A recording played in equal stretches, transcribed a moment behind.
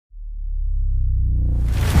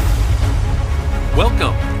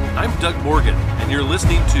Welcome. I'm Doug Morgan, and you're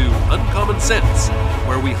listening to Uncommon Sense,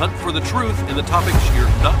 where we hunt for the truth in the topics you're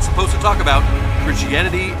not supposed to talk about,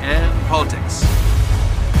 Christianity and politics.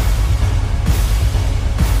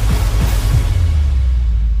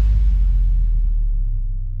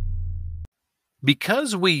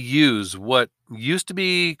 Because we use what used to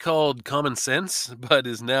be called common sense, but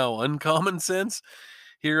is now uncommon sense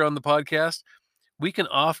here on the podcast, we can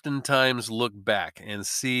oftentimes look back and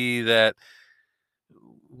see that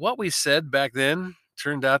what we said back then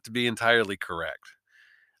turned out to be entirely correct.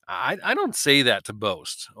 I don't say that to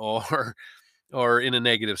boast or in a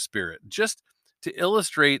negative spirit, just to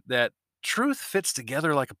illustrate that truth fits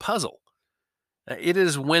together like a puzzle. It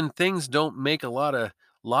is when things don't make a lot of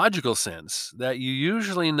logical sense that you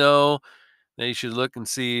usually know that you should look and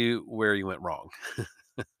see where you went wrong.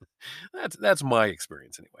 That's my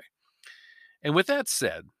experience anyway. And with that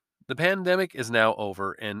said, the pandemic is now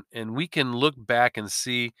over, and we can look back and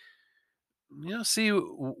see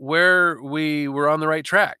where we were on the right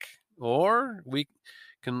track, or we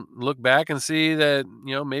can look back and see that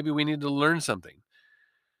maybe we need to learn something.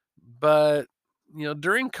 But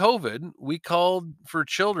during COVID, we called for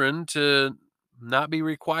children to not be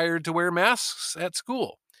required to wear masks at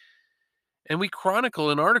school, and we chronicle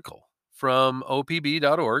an article from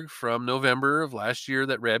opb.org from November of last year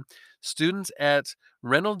that read, students at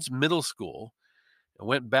Reynolds Middle School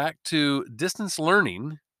went back to distance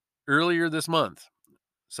learning earlier this month.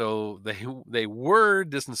 So they were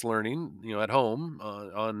distance learning, at home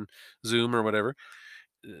on Zoom or whatever.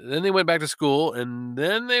 Then they went back to school, and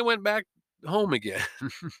then they went back home again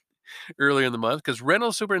earlier in the month because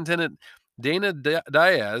Reynolds Superintendent Dana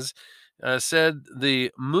Diaz said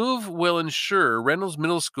the move will ensure Reynolds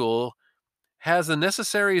Middle School has the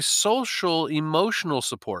necessary social emotional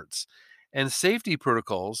supports and safety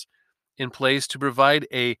protocols in place to provide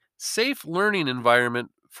a safe learning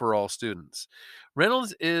environment for all students.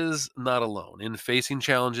 Reynolds is not alone in facing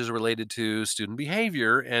challenges related to student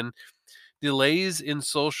behavior and delays in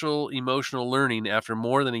social emotional learning after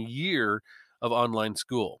more than a year of online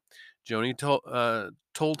school. Joni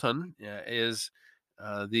Tolton is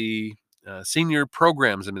the Senior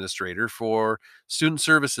Programs Administrator for Student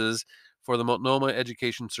Services for the Multnomah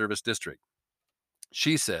Education Service District.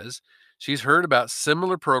 She says she's heard about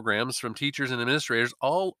similar programs from teachers and administrators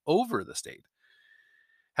all over the state.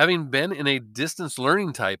 Having been in a distance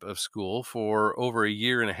learning type of school for over a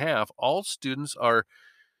year and a half, all students are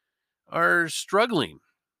struggling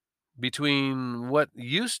between what we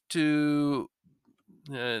used to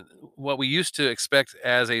expect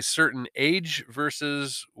as a certain age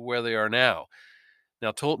versus where they are now.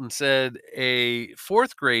 Now, Tolton said a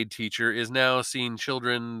fourth grade teacher is now seeing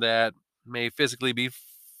children that may physically be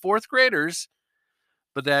fourth graders,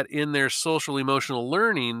 but that in their social emotional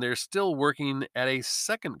learning, they're still working at a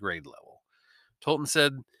second grade level. Tolton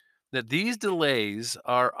said that these delays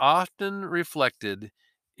are often reflected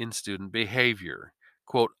in student behavior.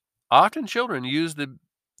 Quote, often children use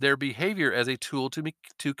their behavior as a tool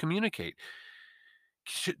to communicate.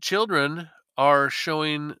 Children are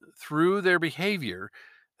showing through their behavior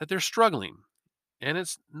that they're struggling. And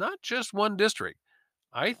it's not just one district.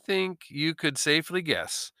 I think you could safely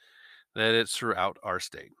guess that it's throughout our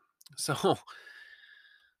state. So,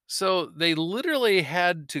 so they literally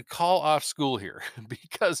had to call off school here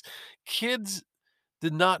because kids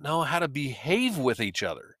did not know how to behave with each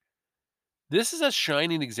other. This is a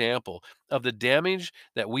shining example of the damage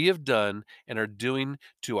that we have done and are doing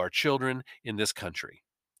to our children in this country.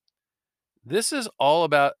 This is all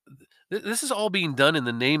being done in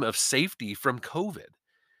the name of safety from COVID.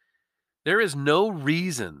 There is no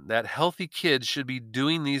reason that healthy kids should be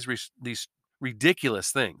doing these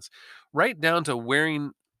ridiculous things, right down to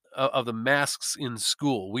wearing of the masks in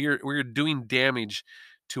school. We are doing damage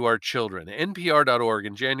to our children. NPR.org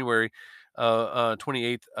in January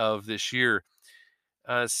 28th of this year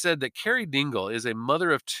said that Carrie Dingle is a mother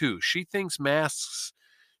of two. She thinks masks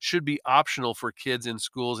should be optional for kids in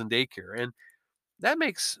schools and daycare, and that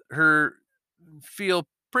makes her feel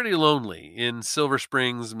pretty lonely in Silver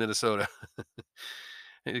Springs, Minnesota.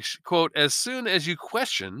 Quote, as soon as you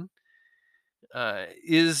question,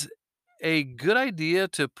 is a good idea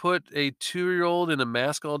to put a 2-year-old in a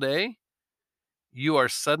mask all day, you are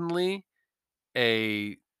suddenly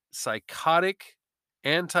a psychotic,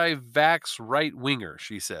 anti-vax right-winger,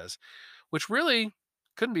 she says, which really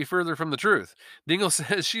couldn't be further from the truth. Dingle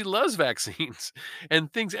says she loves vaccines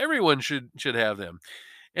and thinks everyone should have them.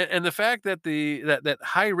 And the fact that that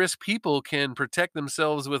high risk people can protect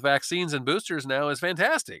themselves with vaccines and boosters now is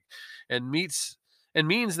fantastic, and means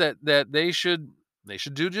that they should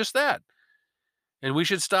do just that. And we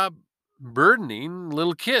should stop burdening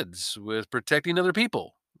little kids with protecting other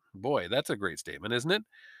people. Boy, that's a great statement, isn't it?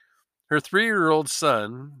 Her 3-year-old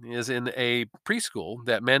son is in a preschool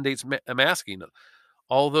that mandates masking,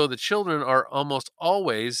 although the children are almost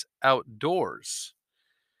always outdoors.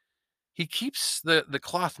 He keeps the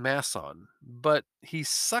cloth masks on, but he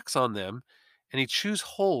sucks on them and he chews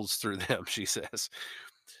holes through them, she says.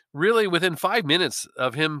 Really, within 5 minutes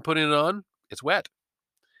of him putting it on, it's wet.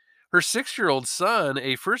 Her 6-year-old son,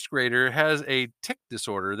 a first grader, has a tic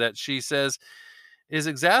disorder that she says is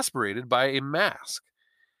exasperated by a mask.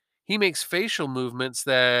 He makes facial movements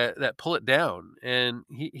that pull it down, and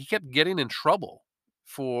he kept getting in trouble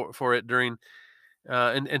for it during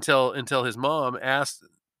until his mom asked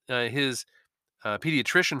his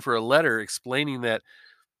pediatrician for a letter explaining that,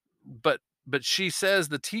 but she says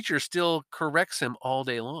the teacher still corrects him all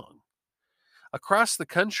day long. Across the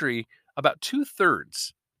country, about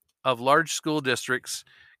two-thirds of large school districts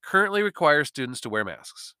currently require students to wear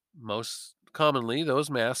masks. Most commonly, those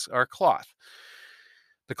masks are cloth.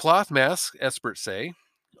 The cloth masks, experts say,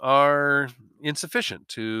 are insufficient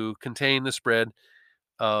to contain the spread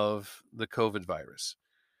of the COVID virus.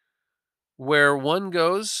 Where one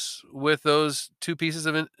goes with those two pieces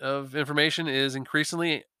of information is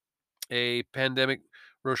increasingly a pandemic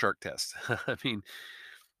Rorschach test. I mean,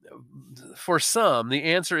 for some, the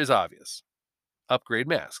answer is obvious: upgrade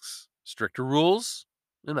masks, stricter rules,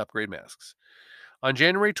 and upgrade masks. On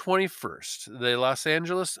January 21st, the Los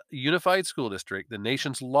Angeles Unified School District, the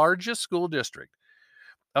nation's largest school district,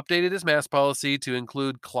 updated its mask policy to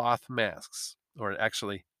include cloth masks, or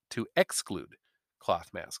actually to exclude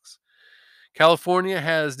cloth masks. California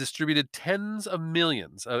has distributed tens of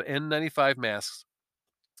millions of N95 masks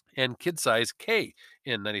and kid size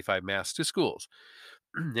KN95 masks to schools.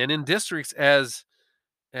 And in districts as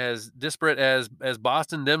disparate as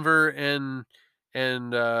Boston, Denver, and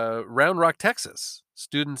Round Rock, Texas,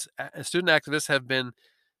 student activists have been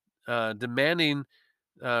demanding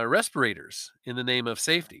respirators in the name of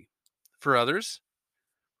safety. For others,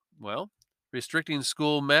 well, restricting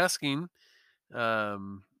school masking,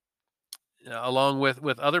 um, along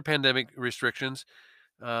with other pandemic restrictions,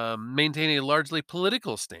 maintain a largely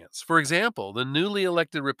political stance. For example, the newly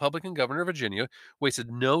elected Republican governor of Virginia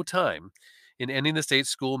wasted no time in ending the state's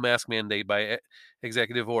school mask mandate by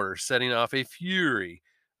executive order, setting off a fury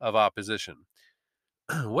of opposition.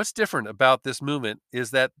 What's different about this movement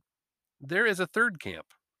is that there is a third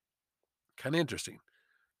camp. Kind of interesting.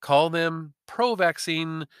 Call them pro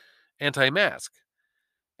vaccine, anti mask,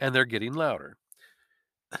 and they're getting louder.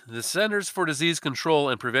 The Centers for Disease Control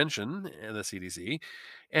and Prevention, the CDC,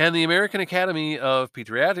 and the American Academy of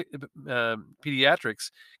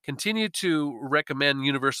Pediatrics continue to recommend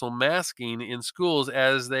universal masking in schools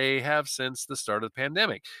as they have since the start of the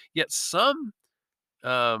pandemic. Yet some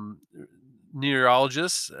um,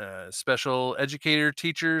 neurologists, special educator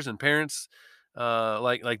teachers, and parents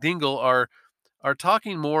like Dingle are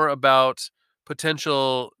talking more about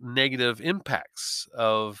potential negative impacts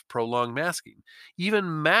of prolonged masking.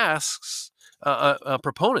 Even masks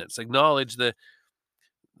proponents acknowledge the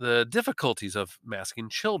difficulties of masking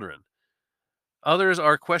children. Others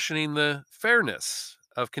are questioning the fairness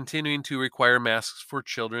of continuing to require masks for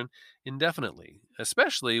children indefinitely,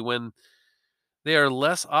 especially when they are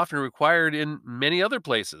less often required in many other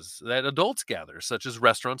places that adults gather, such as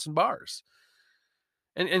restaurants and bars.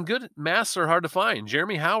 And good masks are hard to find.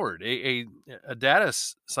 Jeremy Howard, a data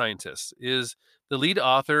scientist, is the lead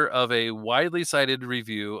author of a widely cited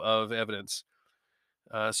review of evidence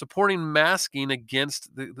supporting masking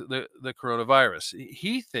against the coronavirus.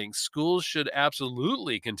 He thinks schools should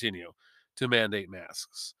absolutely continue to mandate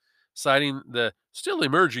masks, citing the still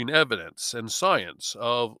emerging evidence and science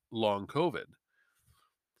of long COVID.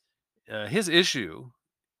 His issue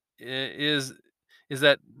is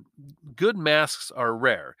that good masks are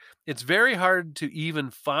rare. It's very hard to even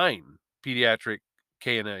find pediatric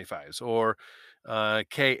KN95s or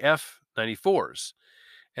KF94s,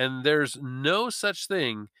 and there's no such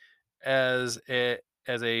thing as a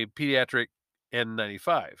pediatric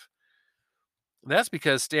N95. That's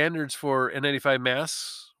because standards for N95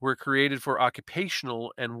 masks were created for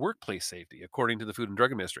occupational and workplace safety, according to the Food and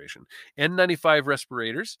Drug Administration. N95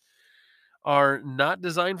 respirators are not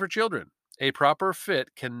designed for children. A proper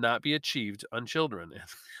fit cannot be achieved on children.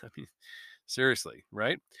 I mean, seriously,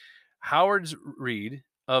 right? Howard's read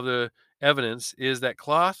of the evidence is that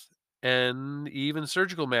cloth and even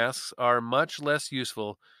surgical masks are much less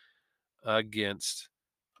useful against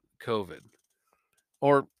COVID,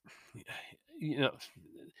 or you know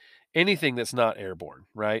anything that's not airborne,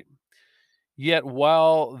 right? Yet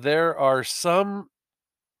while there are some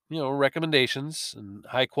recommendations and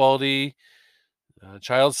high quality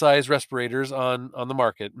child size respirators on the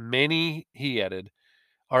market, many, he added,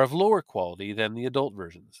 are of lower quality than the adult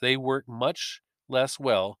versions. They work much less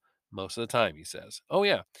well most of the time, he says. Oh,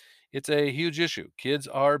 yeah, it's a huge issue. Kids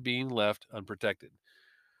are being left unprotected.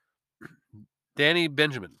 Danny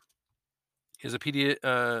Benjamin is a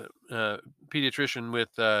pediatrician with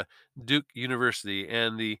Duke University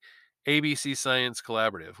and the ABC Science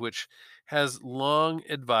Collaborative, which has long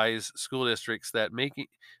advised school districts that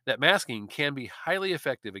masking can be highly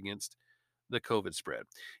effective against the COVID spread.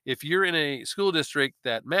 If you're in a school district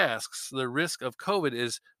that masks, the risk of COVID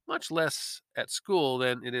is much less at school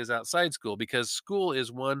than it is outside school, because school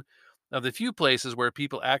is one of the few places where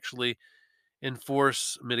people actually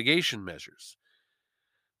enforce mitigation measures.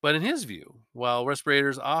 But in his view, while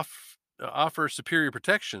respirators offer superior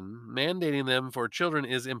protection, mandating them for children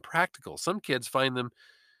is impractical. Some kids find them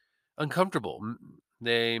uncomfortable.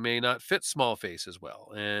 They may not fit small faces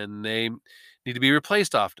well, and they need to be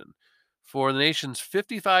replaced often. For the nation's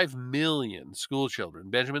 55 million school children,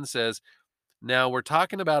 Benjamin says, now we're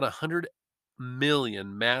talking about 100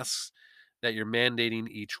 million masks that you're mandating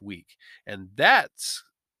each week. And that's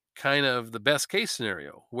kind of the best case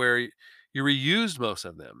scenario where you reused most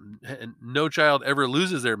of them and no child ever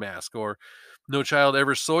loses their mask, or no child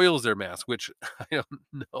ever soils their mask, which I don't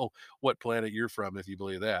know what planet you're from if you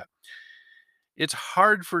believe that. It's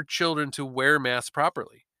hard for children to wear masks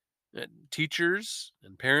properly. Teachers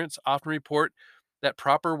and parents often report that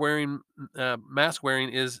proper mask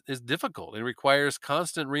wearing is difficult and requires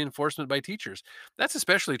constant reinforcement by teachers. That's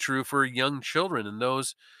especially true for young children and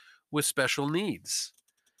those with special needs.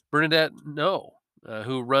 Bernadette No,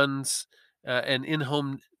 who runs an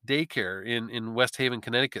in-home daycare in West Haven,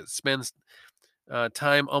 Connecticut, spends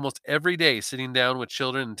time almost every day sitting down with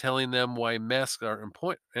children and telling them why masks are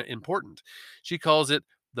important. She calls it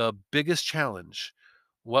the biggest challenge.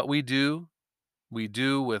 What we do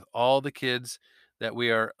with all the kids that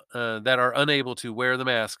are unable to wear the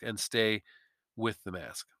mask and stay with the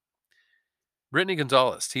mask. Brittany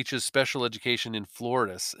Gonzalez teaches special education in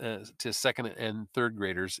Florida to second and third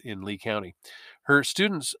graders in Lee County. Her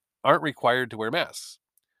students aren't required to wear masks.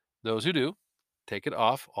 Those who do take it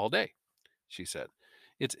off all day, she said.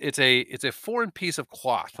 It's a foreign piece of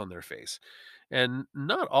cloth on their face, and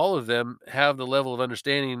not all of them have the level of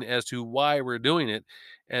understanding as to why we're doing it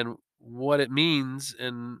and what it means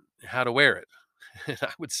and how to wear it. And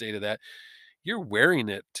I would say to that, you're wearing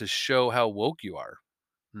it to show how woke you are,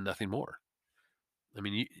 nothing more. I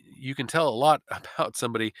mean, you can tell a lot about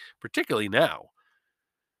somebody, particularly now,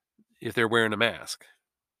 if they're wearing a mask.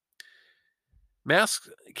 Masks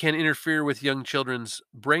can interfere with young children's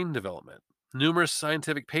brain development. Numerous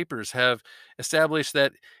scientific papers have established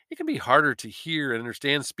that it can be harder to hear and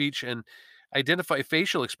understand speech and identify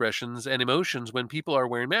facial expressions and emotions when people are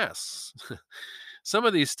wearing masks. Some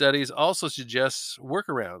of these studies also suggest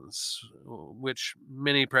workarounds, which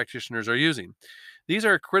many practitioners are using. These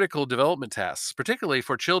are critical development tasks, particularly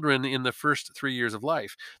for children in the first 3 years of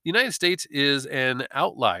life. The United States is an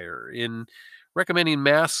outlier in recommending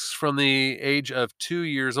masks from the age of 2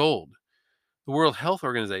 years old. The World Health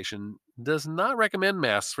Organization does not recommend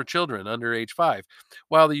masks for children under age 5,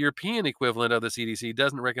 while the European equivalent of the CDC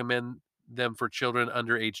doesn't recommend them for children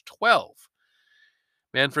under age 12.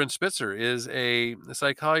 Manfred Spitzer is a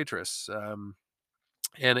psychiatrist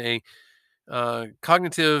and a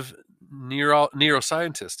cognitive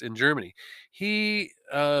neuroscientist in Germany. He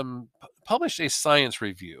published a science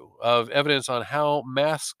review of evidence on how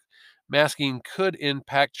masking could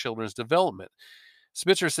impact children's development.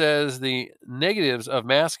 Spitzer says the negatives of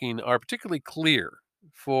masking are particularly clear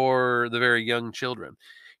for the very young children.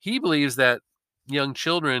 He believes that young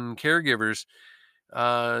children caregivers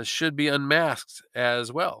should be unmasked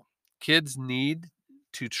as well. Kids need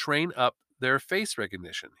to train up their face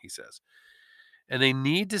recognition, he says, and they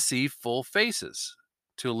need to see full faces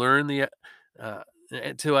to learn uh,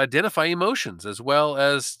 to identify emotions as well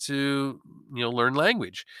as to learn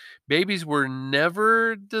language. Babies were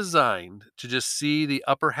never designed to just see the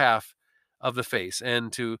upper half of the face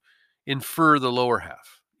and to infer the lower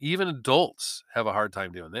half. Even adults have a hard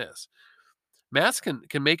time doing this. Masks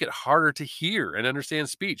can make it harder to hear and understand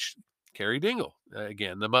speech. Carrie Dingle,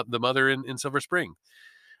 again, the mother in Silver Spring.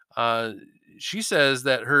 Uh, she says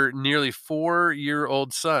that her nearly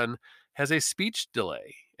 4-year-old son has a speech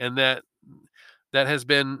delay, and that has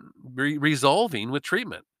been resolving with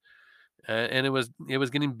treatment. And it was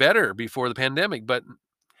getting better before the pandemic, but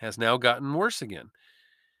has now gotten worse again.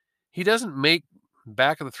 He doesn't make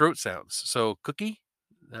back of the throat sounds, so Cookie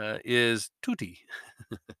is Tootie.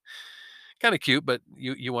 Kind of cute, but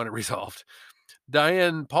you want it resolved.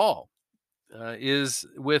 Diane Paul is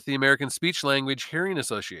with the American Speech Language Hearing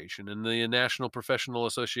Association and the National Professional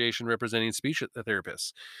Association representing speech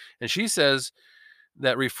therapists. And she says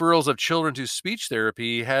that referrals of children to speech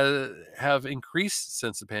therapy have increased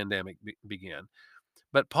since the pandemic began.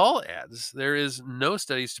 But Paul adds there is no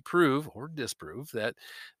studies to prove or disprove that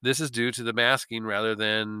this is due to the masking rather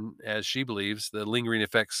than, as she believes, the lingering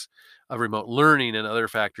effects of remote learning and other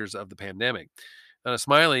factors of the pandemic.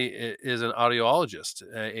 Smiley is an audiologist,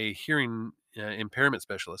 a hearing impairment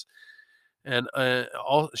specialist, and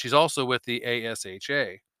she's also with the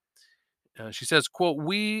ASHA. She says, quote,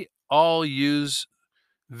 "We all use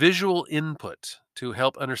visual input to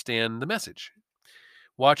help understand the message.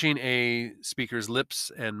 Watching a speaker's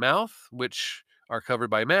lips and mouth, which are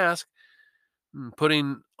covered by mask,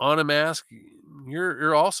 putting on a mask,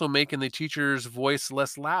 you're also making the teacher's voice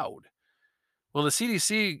less loud. Well, the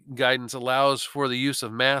CDC guidance allows for the use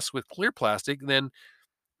of masks with clear plastic, then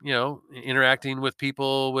interacting with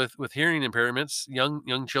people with hearing impairments,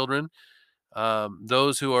 young children,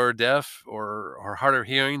 those who are deaf or are hard of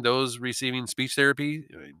hearing, those receiving speech therapy,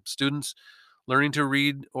 students learning to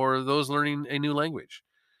read, or those learning a new language.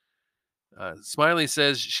 Smiley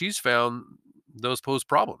says she's found those pose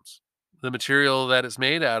problems. The material that it's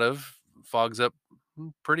made out of fogs up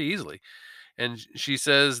pretty easily. And she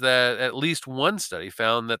says that at least one study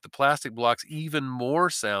found that the plastic blocks even more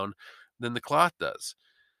sound than the cloth does.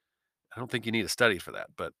 I don't think you need a study for that,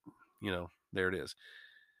 but there it is.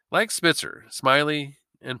 Like Spitzer, Smiley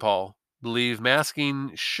and Paul believe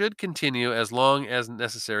masking should continue as long as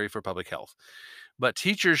necessary for public health. But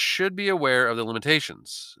teachers should be aware of the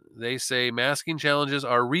limitations. They say masking challenges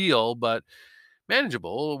are real, but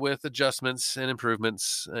manageable with adjustments and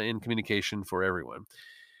improvements in communication for everyone.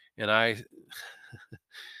 And I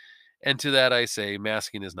and to that I say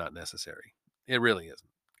masking is not necessary. It really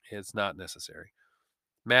isn't. It's not necessary.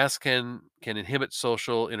 Masks can inhibit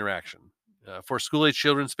social interaction. For school age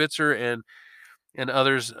children, Spitzer and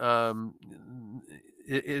others,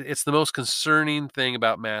 it's the most concerning thing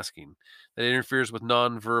about masking that it interferes with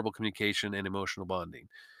nonverbal communication and emotional bonding.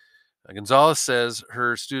 Gonzalez says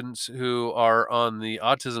her students who are on the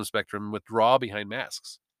autism spectrum withdraw behind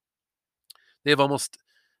masks. They have almost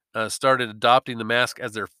started adopting the mask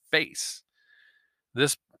as their face.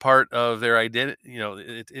 This part of their identity,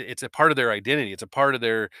 it's a part of their identity. It's a part of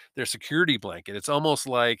their security blanket. It's almost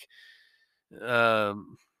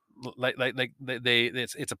um, like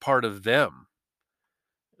it's a part of them.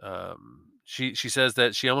 She says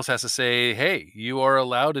that she almost has to say, "Hey, you are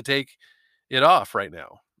allowed to take it off right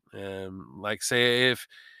now." Like say if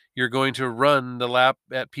you're going to run the lap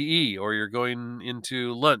at PE or you're going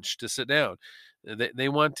into lunch to sit down, they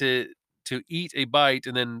want to eat a bite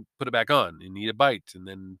and then put it back on, and eat a bite and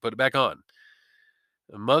then put it back on.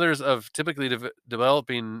 Mothers of typically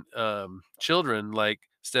developing children like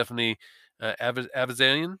Stephanie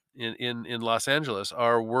Avazanian in Los Angeles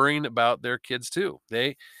are worrying about their kids too.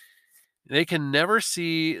 They can never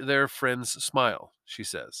see their friends smile, she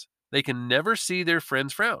says. They can never see their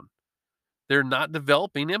friends frown. They're not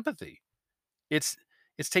developing empathy. It's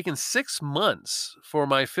it's taken 6 months for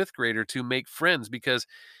my 5th grader to make friends because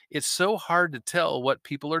it's so hard to tell what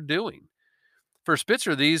people are doing. For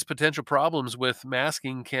Spitzer, these potential problems with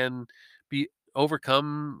masking can be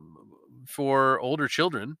overcome for older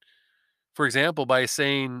children. For example, by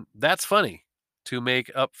saying, "That's funny," to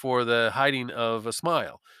make up for the hiding of a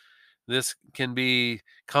smile. This can be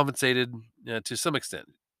compensated to some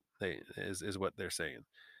extent, is what they're saying.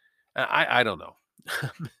 I don't know.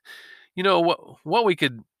 What we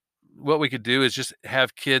could do is just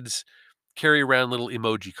have kids carry around little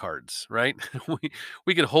emoji cards, right?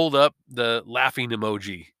 We could hold up the laughing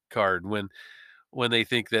emoji card when they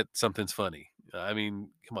think that something's funny. I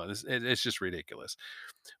mean, come on, it's just ridiculous.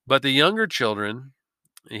 But the younger children,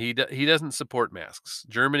 he doesn't support masks.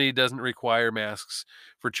 Germany doesn't require masks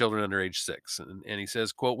for children under age 6, and he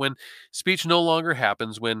says, "quote When speech no longer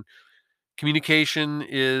happens, when communication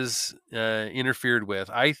is interfered with,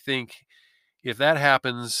 I think if that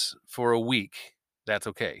happens for a week, that's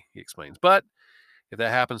okay," he explains. But if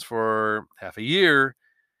that happens for half a year,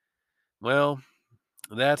 well,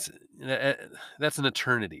 that's that's an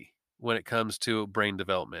eternity when it comes to brain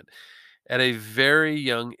development. At a very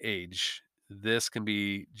young age, this can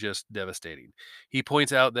be just devastating. He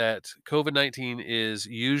points out that COVID-19 is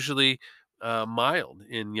usually mild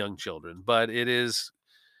in young children, but it is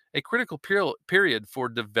a critical period for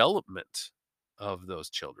development of those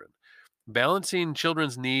children. Balancing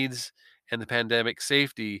children's needs and the pandemic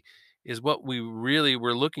safety is what we really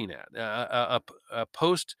were looking at. A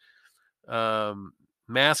post um,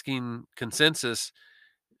 masking consensus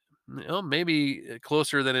Well, maybe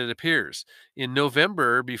closer than it appears. In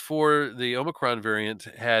November, before the Omicron variant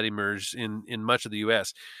had emerged in much of the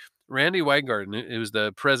US, Randy Weingarten, who was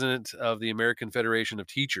the president of the American Federation of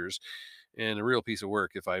Teachers, and a real piece of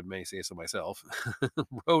work, if I may say so myself,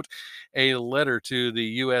 wrote a letter to the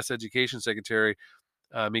U.S. Education Secretary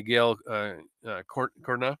Miguel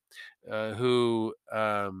Corna, uh, who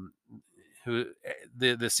um,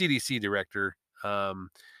 the CDC director um,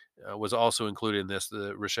 was also included in this,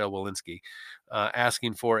 the Rochelle Walensky,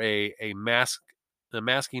 asking for a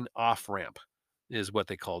masking off ramp is what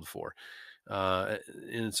they called for. Uh,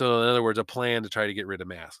 and so, in other words, a plan to try to get rid of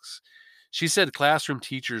masks. She said classroom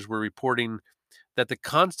teachers were reporting that the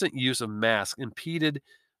constant use of masks impeded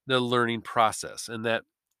the learning process and that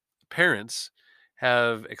parents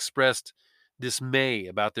have expressed dismay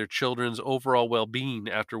about their children's overall well being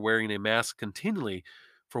after wearing a mask continually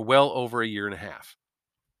for well over a year and a half.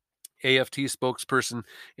 AFT spokesperson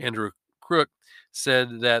Andrew Crook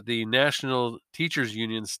said that the National Teachers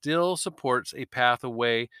Union still supports a path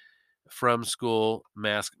away from school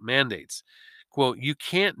mask mandates. Quote, you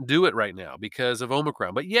can't do it right now because of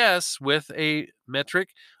Omicron. But yes, with a metric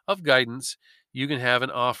of guidance, you can have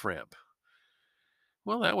an off ramp.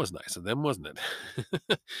 Well, that was nice of them, wasn't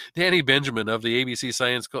it? Danny Benjamin of the ABC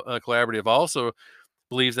Science Collaborative also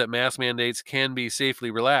believes that mask mandates can be safely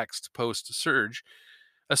relaxed post surge,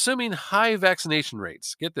 assuming high vaccination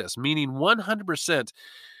rates. Get this, meaning 100%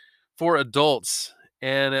 for adults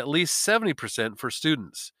and at least 70% for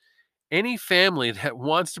students. Any family that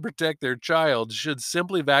wants to protect their child should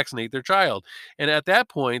simply vaccinate their child. And at that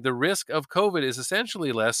point, the risk of COVID is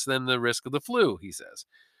essentially less than the risk of the flu, he says.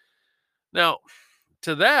 Now,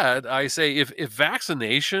 to that, I say if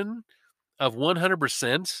vaccination of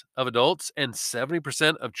 100% of adults and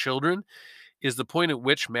 70% of children is the point at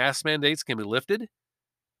which mask mandates can be lifted,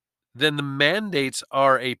 then the mandates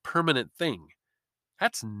are a permanent thing.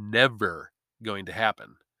 That's never going to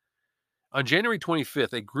happen. On January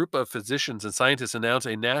 25th, a group of physicians and scientists announced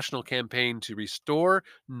a national campaign to restore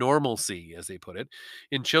normalcy, as they put it,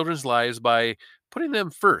 in children's lives by putting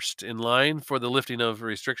them first in line for the lifting of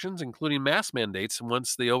restrictions, including mask mandates,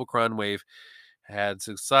 once the Omicron wave had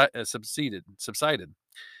subsided.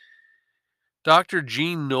 Dr.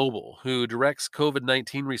 Gene Noble, who directs COVID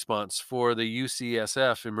 19 response for the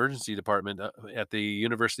UCSF Emergency Department at the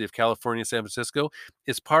University of California, San Francisco,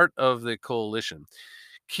 is part of the coalition.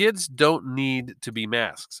 Kids don't need to be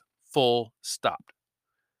masks, full stop.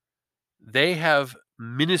 They have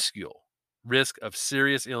minuscule risk of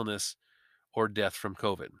serious illness or death from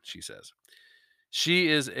COVID, she says. She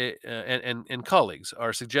is and colleagues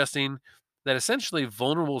are suggesting that essentially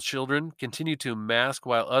vulnerable children continue to mask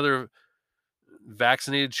while other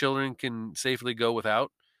vaccinated children can safely go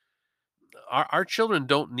without. Our children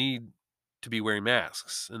don't need to be wearing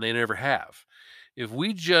masks, and they never have. If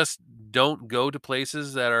we just don't go to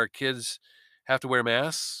places that our kids have to wear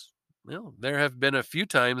masks, well, there have been a few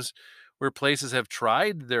times where places have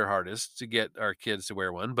tried their hardest to get our kids to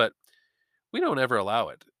wear one, but we don't ever allow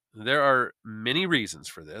it. There are many reasons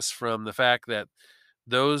for this, from the fact that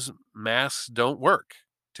those masks don't work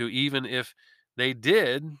to even if they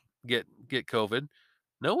did get COVID,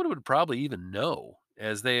 no one would probably even know,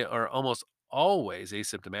 as they are almost always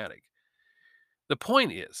asymptomatic. The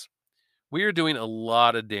point is, we are doing a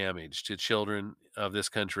lot of damage to children of this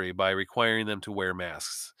country by requiring them to wear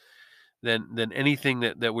masks than anything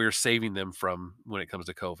that we're saving them from when it comes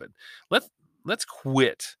to COVID. Let's let's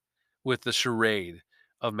quit with the charade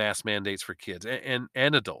of mask mandates for kids and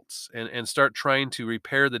adults and start trying to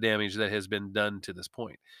repair the damage that has been done to this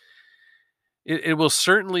point. It will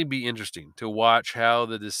certainly be interesting to watch how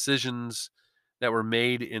the decisions that were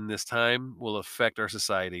made in this time will affect our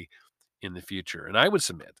society in the future. And I would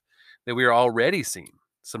submit that we are already seeing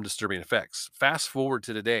some disturbing effects. Fast forward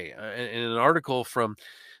to today, in an article from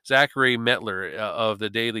Zachary Metler of the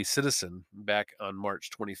Daily Citizen back on March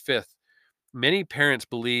 25th, many parents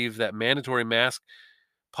believe that mandatory mask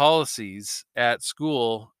policies at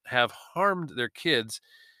school have harmed their kids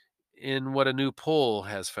in what a new poll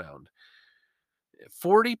has found.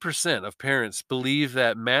 40% of parents believe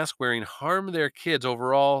that mask wearing harmed their kids'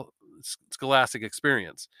 overall scholastic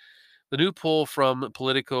experience. The new poll from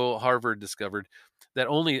Politico Harvard discovered that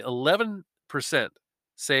only 11%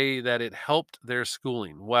 say that it helped their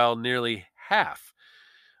schooling, while nearly half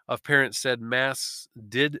of parents said masks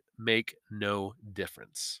did make no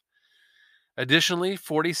difference. Additionally,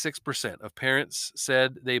 46% of parents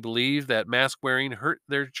said they believe that mask wearing hurt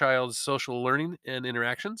their child's social learning and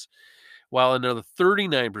interactions, while another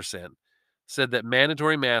 39% said that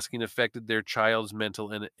mandatory masking affected their child's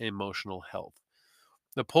mental and emotional health.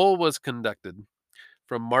 The poll was conducted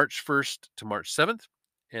from March 1st to March 7th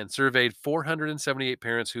and surveyed 478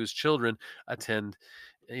 parents whose children attend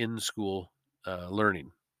in school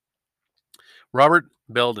learning. Robert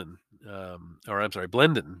Blendon,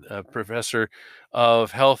 professor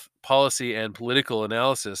of health policy and political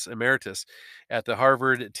analysis emeritus at the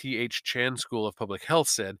Harvard T.H. Chan School of Public Health,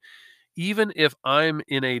 said, "Even if I'm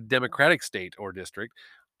in a Democratic state or district,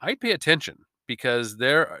 I'd pay attention because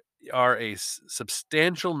there are a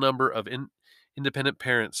substantial number of independent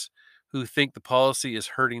parents who think the policy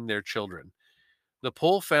is hurting their children." The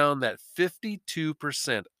poll found that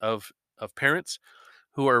 52% of parents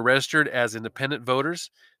who are registered as independent voters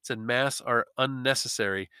said masks are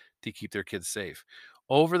unnecessary to keep their kids safe.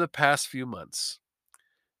 Over the past few months,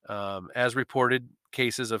 as reported,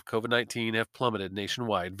 cases of COVID-19 have plummeted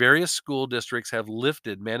nationwide. Various school districts have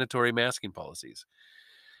lifted mandatory masking policies.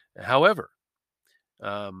 However,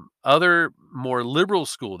 other more liberal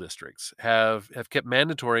school districts have kept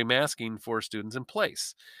mandatory masking for students in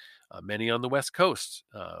place. Many on the West Coast,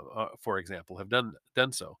 for example, have done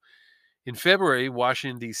so. In February,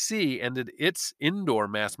 Washington, D.C. ended its indoor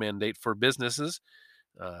mask mandate for businesses,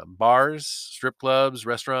 bars, strip clubs,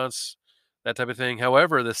 restaurants, that type of thing.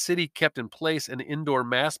 However, the city kept in place an indoor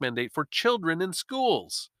mask mandate for children in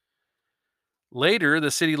schools. Later,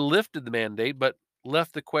 the city lifted the mandate, but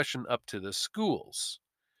left the question up to the schools.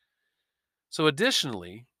 So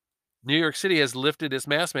additionally, New York City has lifted its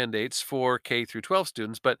mask mandates for K through 12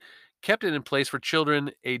 students, but kept it in place for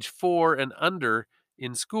children age 4 and under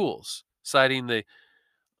in schools, citing the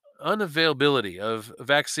unavailability of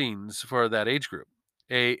vaccines for that age group.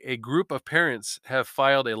 A group of parents have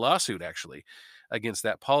filed a lawsuit, actually, against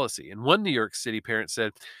that policy. And one New York City parent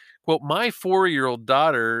said, quote, "My 4-year-old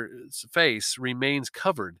daughter's face remains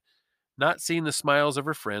covered, not seeing the smiles of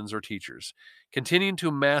her friends or teachers. Continuing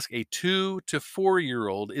to mask a 2 to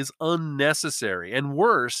 4-year-old is unnecessary and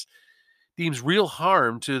worse, deems real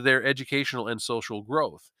harm to their educational and social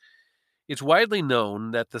growth. It's widely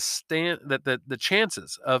known that the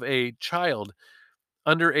chances of a child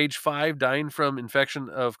under age 5 dying from infection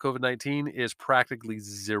of COVID-19 is practically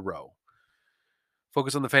zero."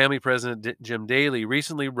 Focus on the Family President Jim Daly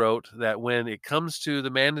recently wrote that when it comes to the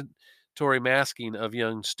mandatory masking of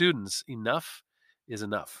young students, enough is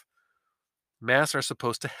enough. Masks are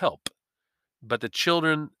supposed to help, but for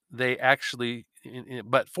children, they actually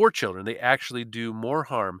do more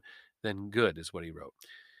harm than good, is what he wrote.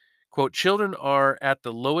 Quote, "Children are at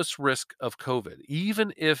the lowest risk of COVID.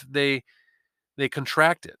 Even if they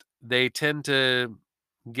contract it, they tend to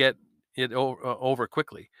get it over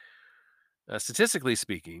quickly. Statistically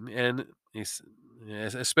speaking, and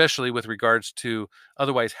especially with regards to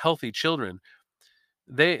otherwise healthy children,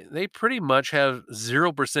 they pretty much have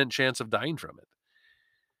 0% chance of dying from it."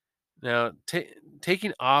 Now,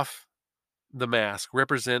 taking off the mask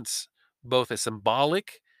represents both a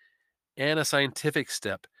symbolic and a scientific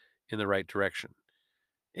step in the right direction.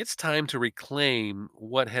 It's time to reclaim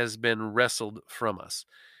what has been wrestled from us.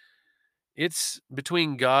 It's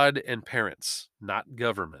between God and parents, not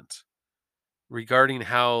government, regarding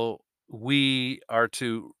how we are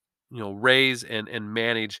to, raise and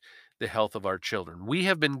manage the health of our children. We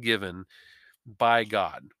have been given by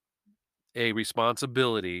God a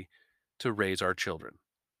responsibility to raise our children.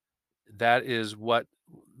 That is what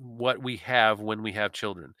we have when we have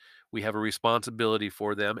children. We have a responsibility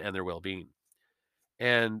for them and their well-being.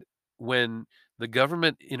 And when the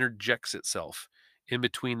government interjects itself in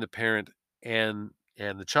between the parent and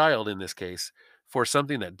the child in this case for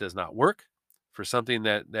something that does not work, for something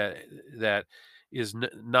that is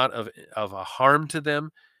not of a harm to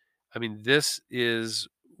them, I mean, this is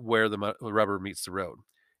where the rubber meets the road,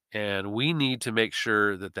 and we need to make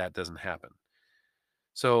sure that that doesn't happen.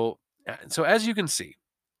 So as you can see,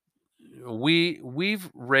 we've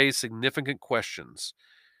raised significant questions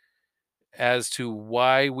as to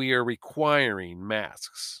why we are requiring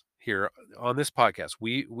masks here on this podcast.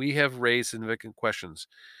 We have raised significant questions,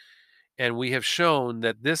 and we have shown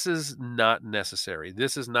that this is not necessary.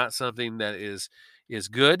 This is not something that is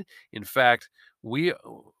good. In fact, we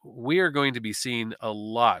are going to be seeing a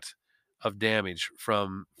lot of damage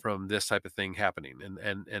from this type of thing happening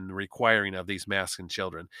and requiring of these masks in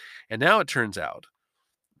children. And now it turns out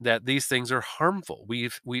that these things are harmful. We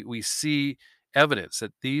see evidence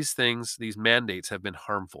that these mandates have been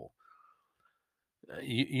harmful.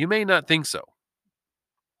 You may not think so.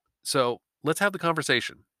 So let's have the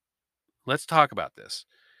conversation. Let's talk about this.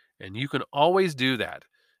 And you can always do that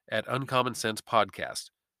at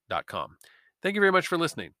uncommonsensepodcast.com. Thank you very much for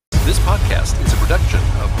listening. This podcast is a production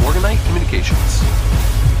of Morganite Communications.